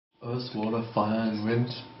earth, water, fire and wind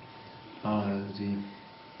are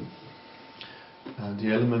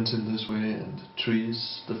the elements in this way, and the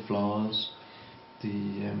trees, the flowers,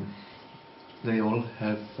 they all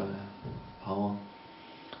have power.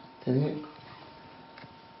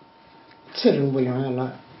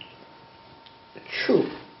 Chu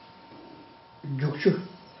Jukshu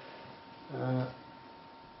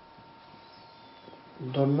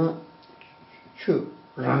Donna Chu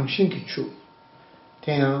Rangshinki Chu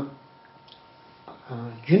Tena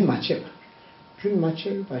Jun Machel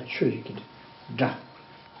by Chu Yikid Da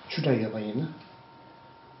Chuda Yabayana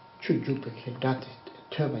Chu Jupeke Dat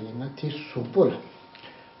Turbayana Ti Subula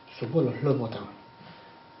Lobotan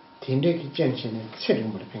Tindeki Jensen and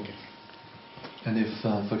Setting with a finger. And if,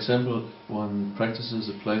 for example, one practices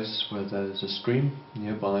a place where there is a stream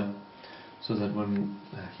nearby, so that one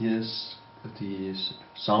hears the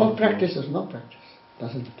sound. All practice is not practice,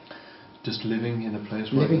 doesn't it? Just living in a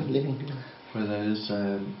place where living. Where there is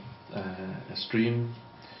a stream,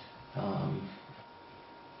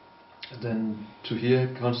 then to hear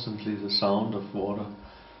constantly the sound of water,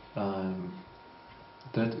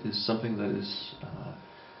 that is something that is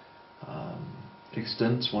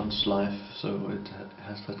extends one's life, so it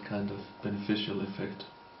has that kind of beneficial effect.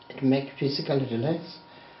 It makes physically relax,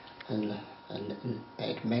 and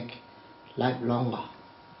it makes life longer.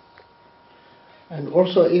 And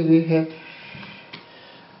also, if we have,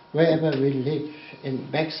 wherever we live,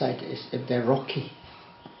 in backside is if they're rocky,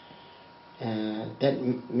 that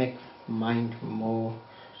make mind more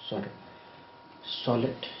sort of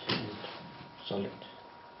solid.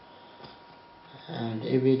 And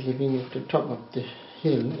if we're living at the top of the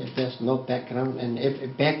hill, if there's no background, and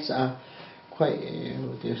if backs are quite,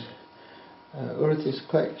 earth is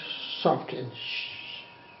quite soft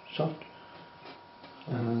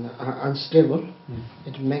and unstable,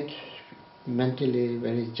 it makes mentally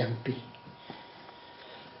very jumpy.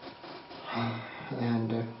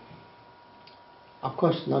 And of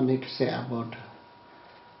course, no need to say about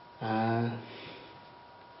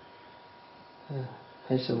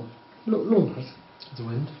The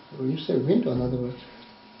wind? You say wind, or in other words?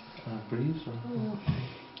 Breeze? Or?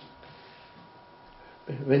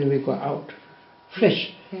 When we go out,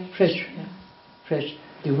 fresh.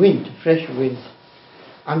 The wind, fresh wind,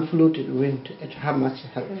 unpolluted wind, how much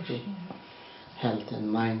help to health and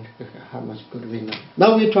mind, how much good we know.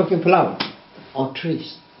 Now we're talking flower or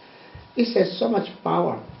trees. It has so much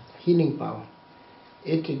power, healing power.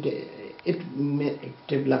 It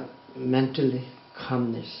develops mentally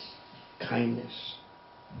calmness, kindness,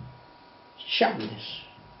 sharpness.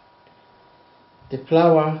 The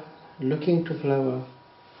flower, looking to flower,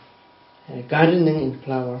 gardening in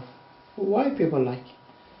flower. Why people like?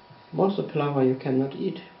 Most of flower you cannot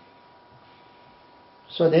eat.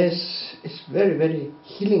 So it's very, very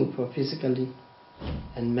healing for physically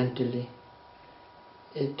and mentally.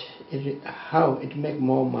 How it make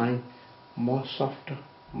more mind more softer,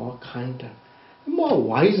 more kinder, more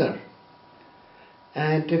wiser.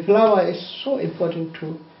 And the flower is so important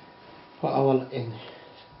for our,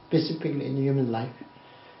 specifically in human life.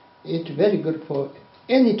 It's very good for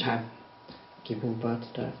any time, giving birth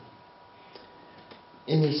time,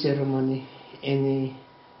 any ceremony, any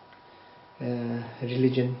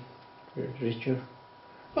religion, ritual,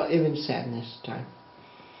 or even sadness time,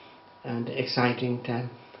 and exciting time.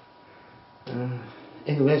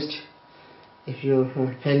 In West, if you're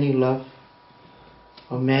finding love,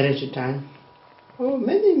 or marriage time, or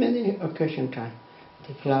many occasion time,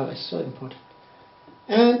 the flower is so important.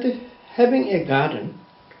 And having a garden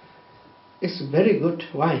is very good.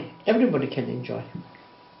 Why? Everybody can enjoy.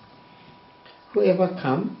 Whoever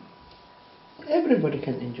come, everybody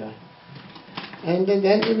can enjoy. And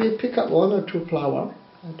then we pick up one or two flower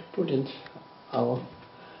and put in our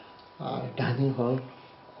dining hall,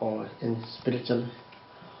 or in spiritual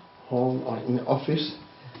home, or in the office.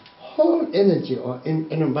 Whole energy or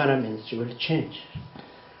environment will change.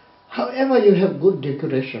 However, you have good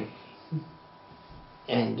decoration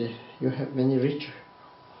and you have many rich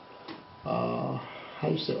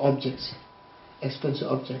objects, expensive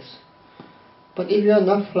objects. But if you are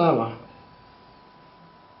not flower,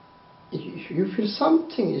 you feel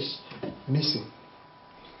something is missing.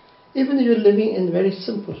 Even if you're living in very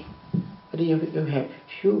simple, but you have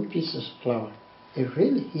few pieces of flower, it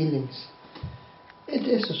really healings. It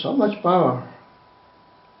is so much power,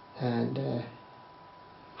 and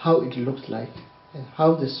how it looks like, and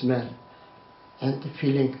how the smell, and the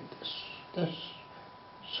feeling. That's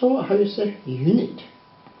so, unique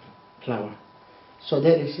flower. So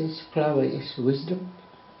that is, flower is wisdom,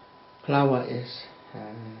 flower is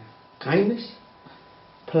kindness,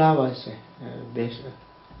 flower is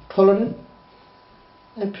tolerant.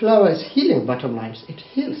 And flower is healing, bottom line. It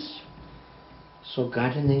heals. So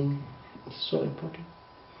gardening is so important.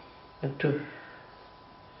 And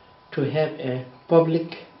to have a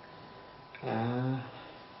public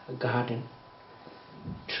garden,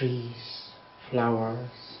 trees, flowers,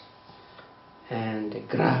 and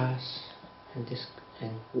grass,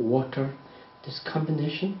 and water, this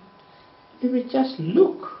combination, if we just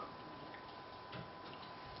look,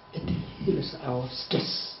 it heals our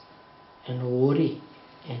stress and worry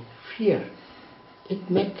and fear. It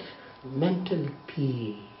makes mental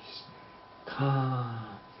peace,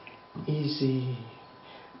 calm, easy.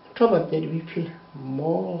 On top of that, we feel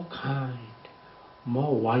more kind,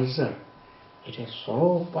 more wiser. It is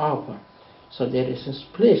so powerful. So there is this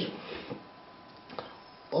place,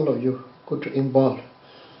 all of you go to involve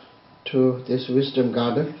to this Wisdon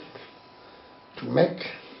Garden to make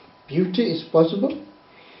beauty is possible.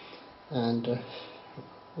 And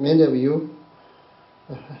many of you,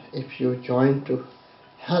 if you join to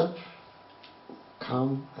help,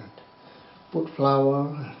 come and put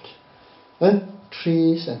flower and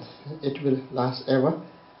trees, and it will last ever,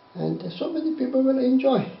 and so many people will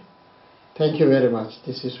enjoy. Thank you very much.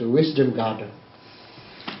 This is Wisdon Garden.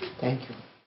 Thank you.